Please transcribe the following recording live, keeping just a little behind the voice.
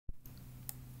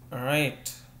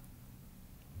Alright,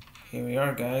 here we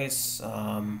are guys,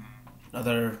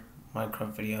 another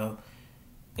Minecraft video.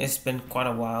 It's been quite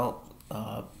a while,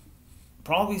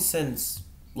 probably since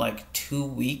like 2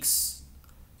 weeks,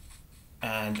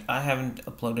 and I haven't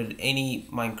uploaded any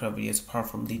Minecraft videos apart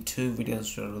from the 2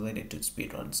 videos that are related to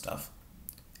speedrun stuff.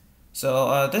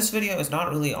 So this video is not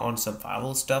really on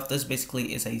survival stuff. This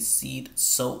basically is a seed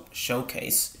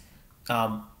showcase.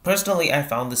 Personally, I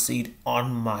found the seed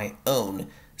on my own.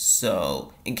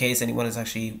 So in case anyone is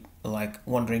actually like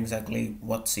wondering exactly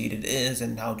what seed it is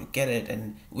and how to get it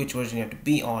and which version you have to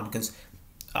be on, because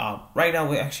right now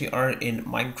we actually are in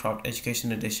Minecraft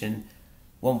Education Edition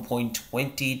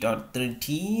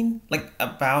 1.20.13, like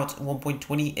about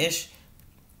 1.20-ish.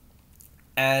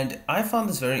 And I found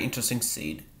this very interesting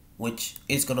seed, which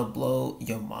is gonna blow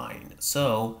your mind.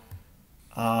 So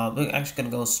we're actually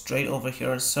gonna go straight over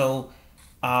here.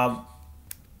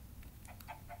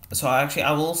 So actually,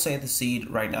 I will say the seed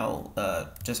right now,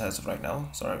 just as of right now.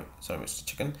 Sorry, Mr.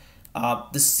 Chicken.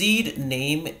 The seed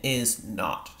name is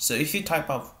Notch. So if you type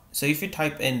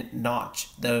in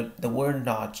Notch, the word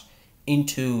Notch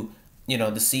into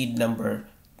the seed number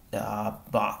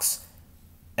box,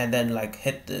 and then like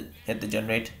hit the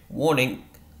generate warning,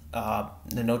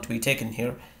 the note to be taken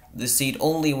here. The seed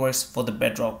only works for the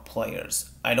Bedrock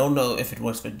players. I don't know if it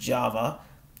works for Java,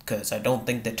 because I don't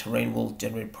think the terrain will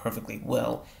generate perfectly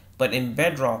well. But in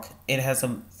Bedrock, it has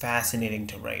some fascinating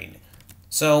terrain.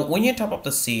 So when you top up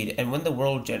the seed and when the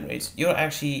world generates, you'll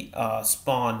actually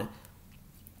spawn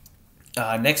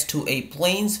next to a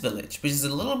plains village, which is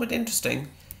a little bit interesting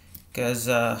because,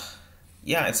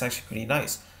 yeah, it's actually pretty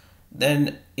nice.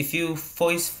 Then if you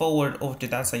voice forward over to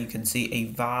that side, you can see a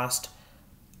vast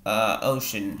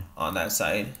ocean on that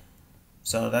side.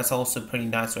 So that's also pretty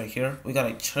nice right here. We got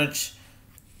a church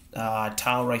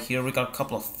tower right here. We got a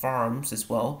couple of farms as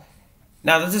well.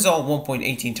 Now this is all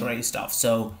 1.18 terrain stuff,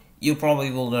 so you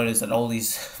probably will notice that all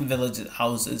these village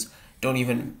houses don't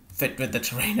even fit with the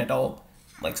terrain at all.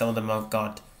 Like some of them are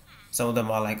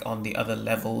like on the other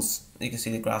levels. You can see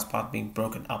the grass path being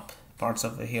broken up parts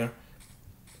of it here.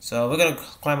 So we're gonna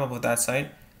climb up with that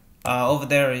side. Over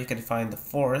there you can find the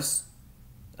forest.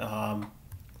 Not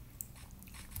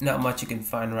much you can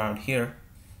find around here.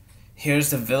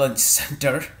 Here's the village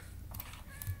center.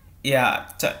 Yeah,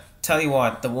 tell you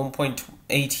what, the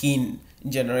 1.18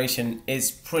 generation is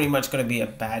pretty much going to be a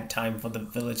bad time for the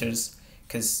villagers,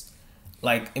 because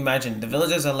like imagine the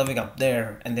villagers are living up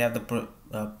there and they have the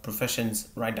professions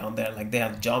right down there, like they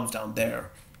have jobs down there,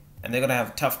 and they're going to have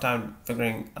a tough time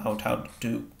figuring out how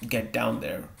to get down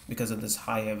there because of this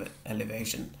high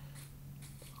elevation.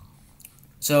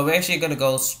 So we're actually going to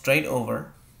go straight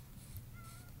over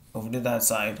to that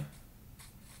side,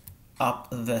 up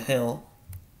the hill.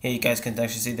 Here you guys can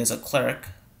actually see there's a cleric,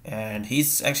 and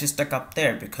he's actually stuck up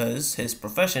there because his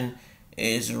profession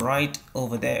is right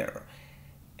over there.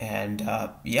 And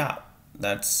yeah,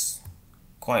 that's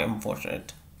quite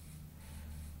unfortunate.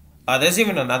 There's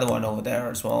even another one over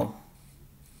there as well.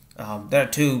 There are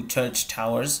 2 church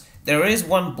towers. There is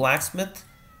one blacksmith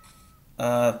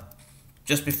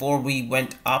just before we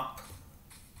went up.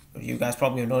 You guys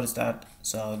probably noticed that.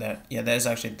 So yeah, there's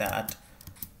actually that.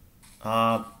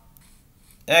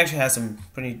 It actually has some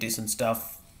pretty decent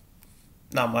stuff.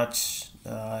 Not much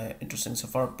interesting so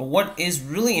far. But what is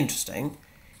really interesting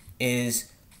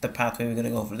is the pathway we're going to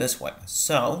go over this way.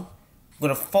 So I'm going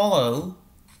to follow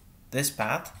this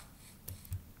path.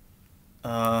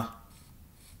 You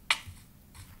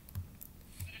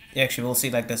actually will see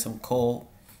like there's some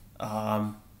coal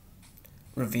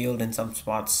revealed in some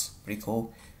spots. Pretty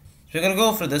cool. So we're going to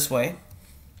go for this way.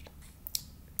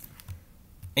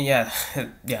 And yeah,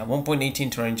 1.18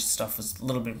 terrain stuff is a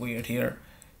little bit weird here.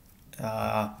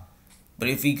 But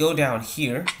if we go down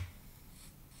here,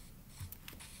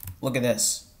 look at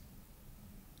this.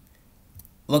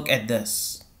 Look at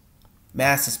this.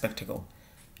 Massive spectacle.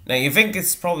 Now you think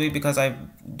it's probably because I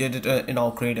did it in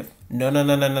all creative. No.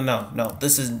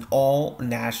 This is all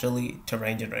naturally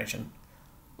terrain generation.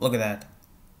 Look at that.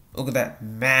 Look at that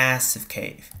massive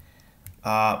cave.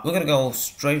 We're gonna go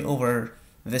straight over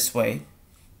this way,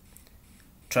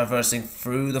 traversing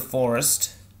through the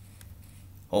forest.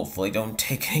 Hopefully don't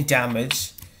take any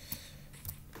damage.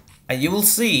 And you will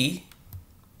see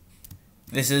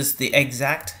this is the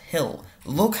exact hill.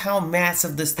 Look how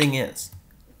massive this thing is.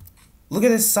 Look at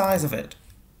the size of it.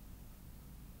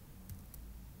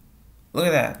 Look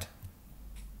at that.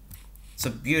 It's a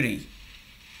beauty.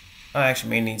 I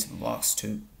actually may need some blocks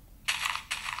to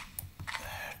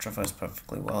traverse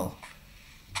perfectly well.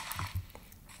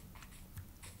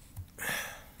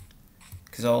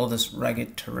 Because all this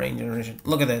ragged terrain generation.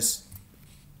 Look at this.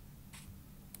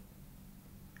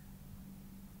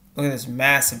 Look at this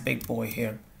massive big boy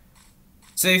here.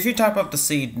 So if you type up the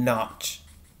seed notch,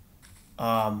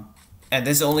 and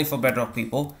this is only for Bedrock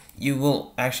people, you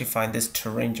will actually find this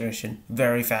terrain generation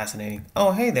very fascinating.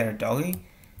 Oh, hey there, doggy.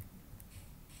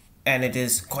 And it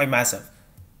is quite massive.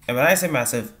 And when I say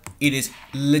massive, it is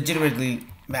legitimately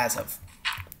massive.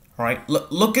 Alright,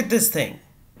 look at this thing.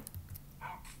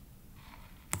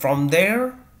 From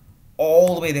there,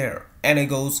 all the way there. And it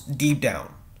goes deep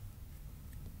down.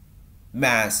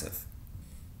 Massive.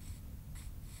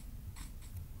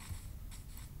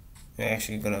 I'm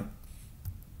actually gonna...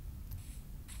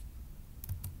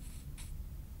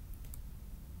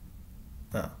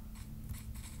 Oh.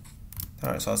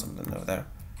 Thought I saw something over there.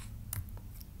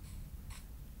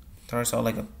 Thought I saw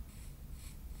like a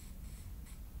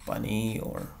bunny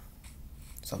or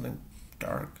something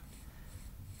dark.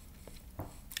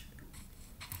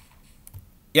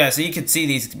 Yeah, so you can see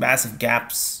these massive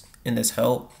gaps in this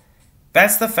hill.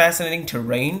 That's the fascinating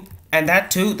terrain. And that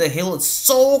too, the hill is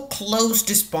so close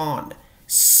to spawn.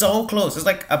 So close. It's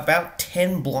like about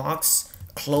 10 blocks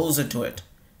closer to it.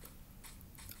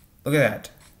 Look at that.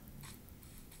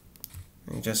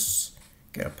 Let me just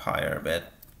get up higher a bit.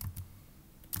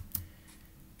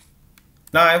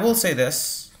 Now I will say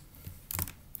this.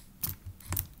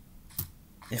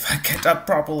 If I get up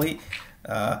properly,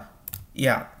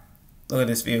 yeah, look at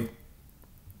this view.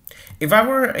 If I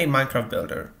were a Minecraft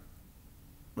builder,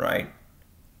 right,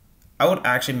 I would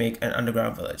actually make an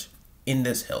underground village in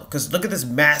this hill. Because look at this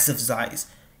massive size.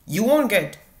 You won't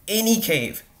get any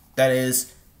cave that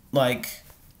is like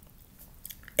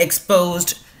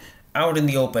exposed out in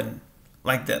the open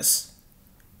like this.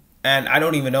 And I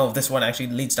don't even know if this one actually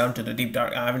leads down to the deep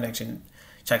dark. I haven't actually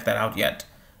checked that out yet.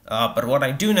 But what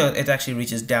I do know, it actually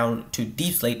reaches down to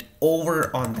deep slate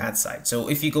over on that side. So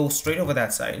if you go straight over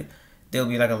that side, there'll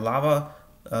be like a lava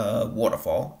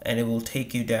waterfall, and it will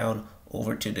take you down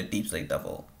over to the deep slate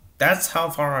level. That's how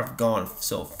far I've gone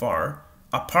so far.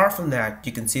 Apart from that,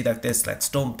 you can see that there's like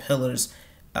stone pillars.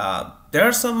 There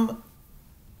are some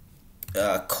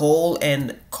coal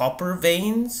and copper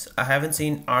veins. I haven't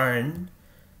seen iron.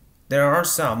 There are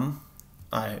some,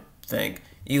 I think.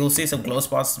 You will see some glow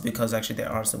spots because actually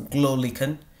there are some glow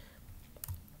lichen.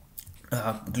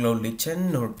 Glow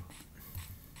lichen, or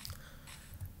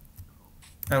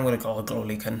I'm gonna call it glow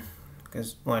lichen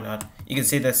because why not? You can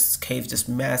see this cave just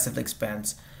massively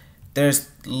expands. There's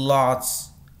lots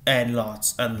and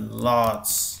lots and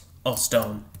lots of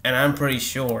stone, and I'm pretty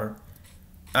sure,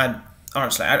 and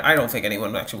honestly, I don't think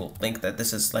anyone actually will think that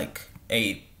this is like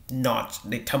a notch,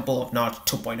 the Temple of Notch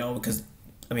 2.0, because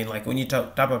I mean, like when you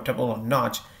type up Temple of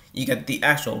Notch, you get the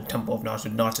actual Temple of Notch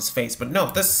with Notch's face. But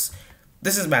no, this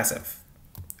is massive,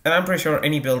 and I'm pretty sure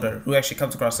any builder who actually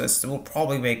comes across this will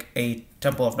probably make a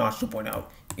Temple of Notch 2.0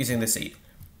 using this seed.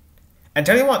 And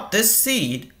tell you what, this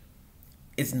seed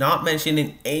is not mentioned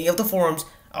in any of the forums.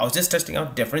 I was just testing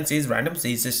out different seeds, random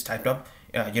seeds, just typed up,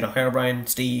 Herobrine,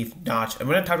 Steve, Notch, and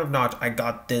when I typed up Notch, I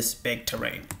got this big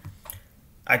terrain.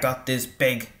 I got this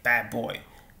big bad boy.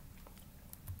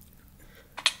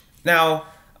 Now,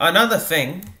 another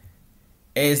thing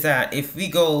is that if we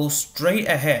go straight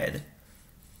ahead,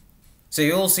 so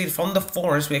you'll see from the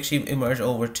forest, we actually emerge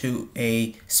over to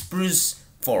a spruce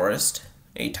forest,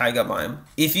 a taiga biome.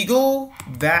 If you go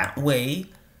that way,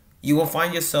 you will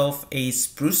find yourself a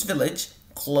spruce village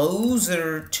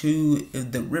closer to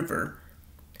the river.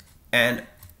 And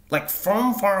like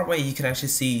from far away, you can actually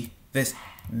see this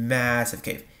massive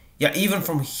cave. Yeah, even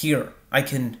from here, I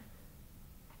can...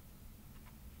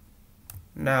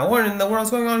 Now, what in the world's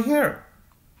going on here?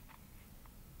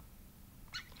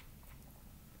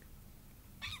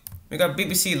 We got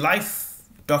BBC Life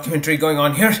documentary going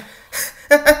on here.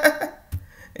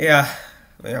 yeah,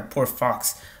 poor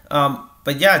fox.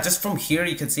 But yeah, just from here,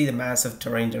 you can see the massive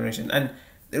terrain generation. And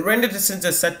the render distance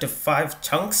is set to 5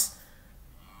 chunks.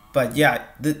 But yeah,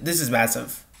 this is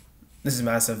massive. This is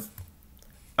massive.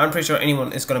 I'm pretty sure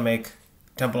anyone is going to make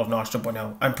Temple of Notch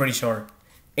 2.0. I'm pretty sure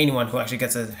anyone who actually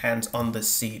gets their hands on this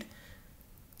seed.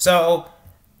 So,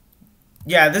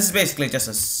 yeah, this is basically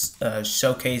just a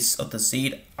showcase of the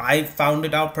seed. I found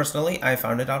it out personally. I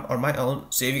found it out on my own.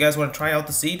 So if you guys want to try out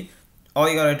the seed, all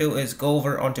you gotta do is go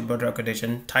over onto Bedrock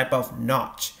Edition, type of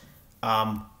Notch.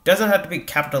 Doesn't have to be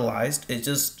capitalized. It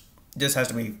just has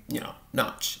to be,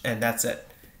 Notch, and that's it.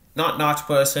 Not Notch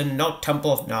person, not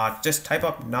Temple of Notch. Just type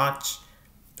up Notch.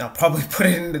 I'll probably put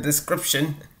it in the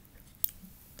description.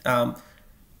 However,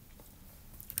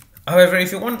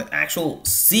 if you want the actual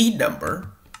seed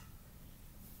number,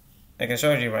 I can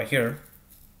show you right here.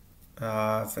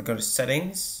 If I go to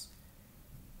settings,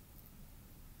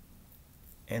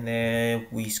 and then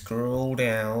we scroll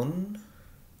down,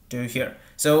 to here.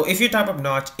 So if you type up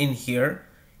notch in here,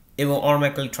 it will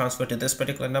automatically transfer to this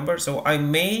particular number. So I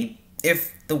may,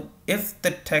 if the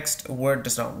text word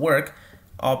does not work,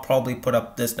 I'll probably put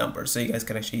up this number so you guys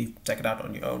can actually check it out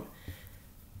on your own.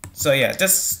 So yeah,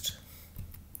 just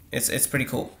it's pretty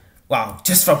cool. Wow,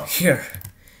 just from here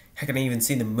I can even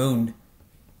see the moon.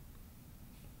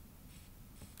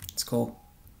 It's cool.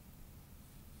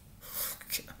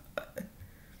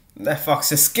 That fox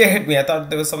just scared me. I thought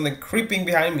there was something creeping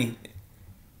behind me.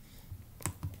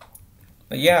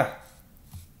 But yeah,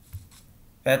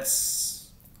 that's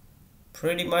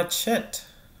pretty much it.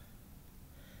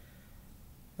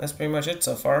 That's pretty much it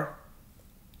so far.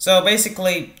 So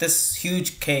basically, this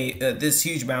huge cave, this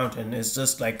huge mountain is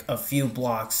just like a few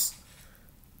blocks,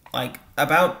 like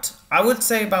about, I would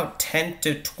say about 10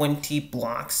 to 20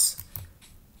 blocks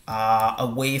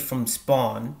away from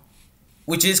spawn,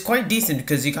 which is quite decent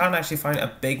because you can't actually find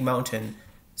a big mountain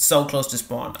so close to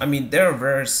spawn. I mean, there are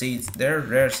rare seeds. There are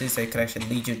rare seeds that can actually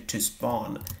lead you to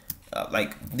spawn,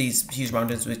 like these huge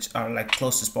mountains which are like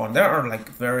close to spawn. There are like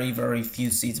very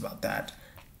few seeds about that.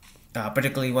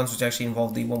 Particularly ones which actually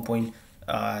involve the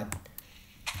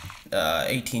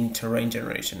 1.18 terrain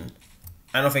generation.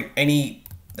 I don't think any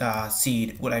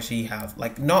seed would actually have,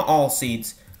 like, not all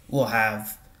seeds will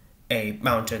have a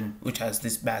mountain which has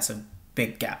this massive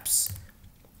big gaps.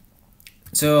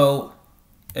 So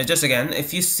just again,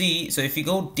 if you see, so if you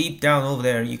go deep down over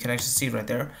there, you can actually see right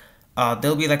there,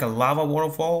 there'll be like a lava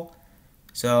waterfall.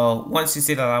 So once you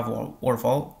see the lava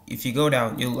waterfall, if you go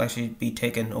down, you'll actually be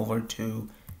taken over to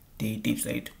the deep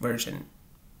slate version,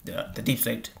 the deep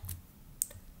slate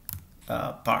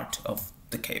part of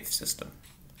the cave system.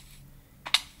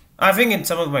 I think in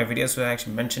some of my videos where I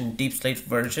actually mentioned deep slate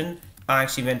version, I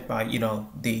actually meant by, you know,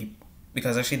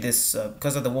 because actually this,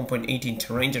 because of the 1.18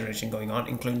 terrain generation going on,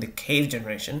 including the cave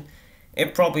generation,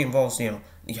 it probably involves, you know,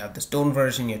 you have the stone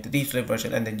version, you have the deep slate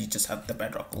version, and then you just have the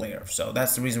bedrock layer. So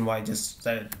that's the reason why I just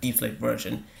said deep slate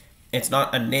version. It's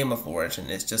not a name of a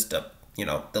version, it's just a, you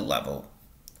know, the level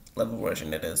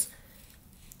version it is.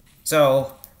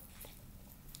 So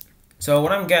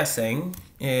what I'm guessing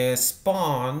is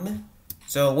spawn.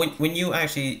 So when you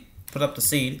actually put up the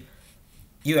seed,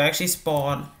 you actually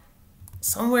spawn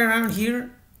somewhere around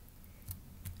here.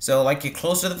 So like you're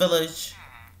close to the village,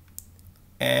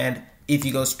 and if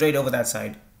you go straight over that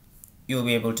side, you'll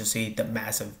be able to see the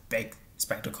massive big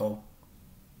spectacle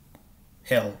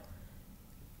hill.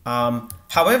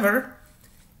 However,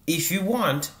 if you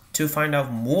want to find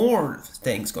out more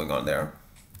things going on there,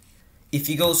 if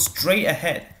you go straight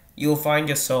ahead, you'll find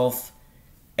yourself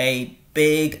a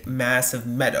big massive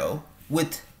meadow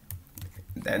with,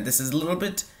 and this is a little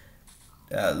bit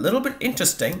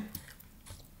interesting,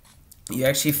 you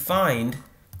actually find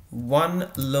one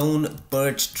lone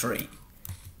birch tree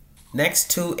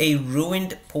next to a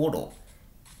ruined portal.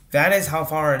 That is how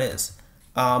far it is.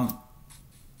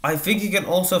 I think you can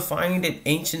also find an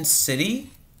ancient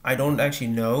city. I don't actually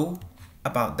know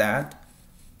about that.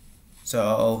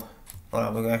 So,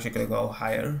 well, we're actually gonna go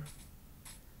higher.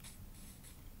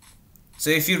 So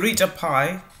if you reach up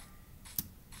high,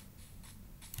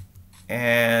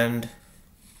 and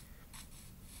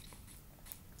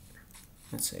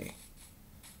let's see.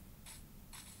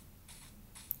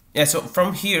 Yeah, so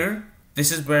from here,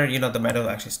 this is where, you know, the meadow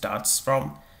actually starts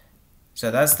from. So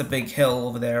that's the big hill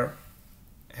over there.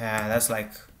 That's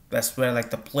where like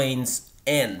the plains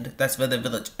end. That's where the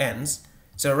village ends.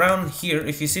 So around here,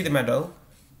 if you see the meadow,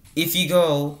 if you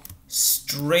go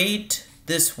straight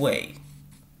this way,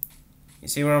 you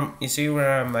see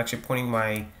where I'm actually pointing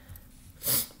my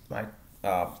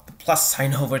plus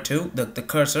sign over to, the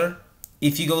cursor.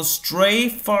 If you go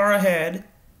straight far ahead,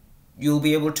 you'll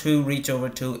be able to reach over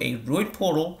to a ruined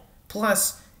portal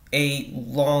plus a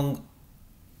long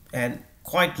and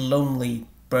quite lonely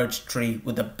birch tree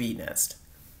with a bee nest.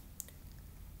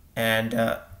 And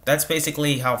that's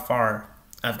basically how far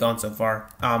I've gone so far.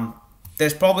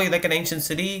 There's probably like an ancient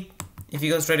city if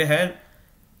you go straight ahead.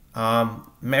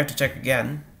 May have to check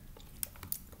again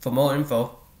for more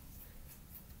info.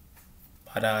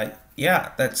 But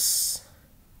yeah, that's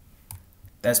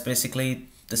basically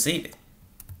the seed.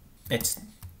 It's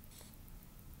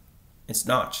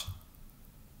notch.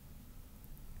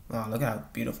 Wow, look how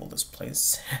beautiful this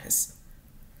place is.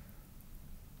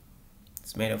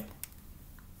 It's made of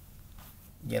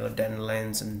yellow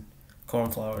dandelions and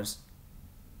cornflowers.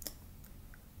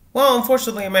 Well,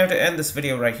 unfortunately, I may have to end this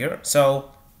video right here.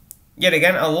 So, yet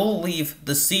again, I will leave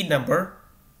the seed number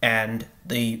and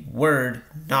the word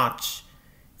notch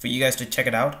for you guys to check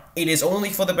it out. It is only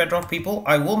for the Bedrock people.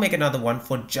 I will make another one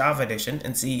for Java edition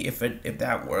and see if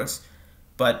that works.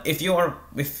 But if you're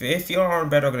on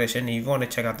Bedrock Edition and you want to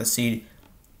check out the seed,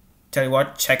 tell you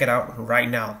what, check it out right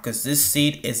now, because this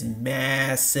seed is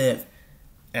massive.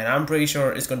 And I'm pretty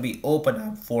sure it's going to be open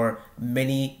up for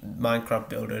many Minecraft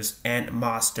builders and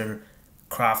master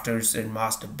crafters and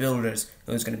master builders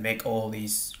who's going to make all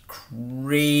these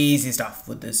crazy stuff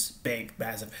with this big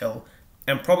massive hill,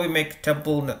 and probably make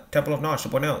Temple of Notch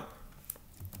 2.0.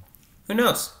 Who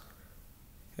knows?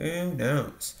 Who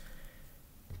knows?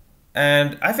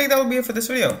 And I think that will be it for this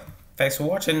video. Thanks for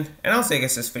watching, and I'll see you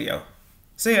guys this video.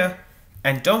 See ya!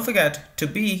 And don't forget to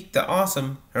be the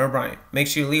awesome Herobrine. Make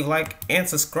sure you leave a like and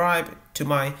subscribe to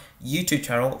my YouTube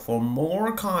channel for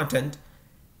more content.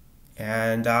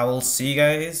 And I will see you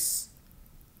guys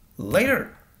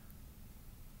later.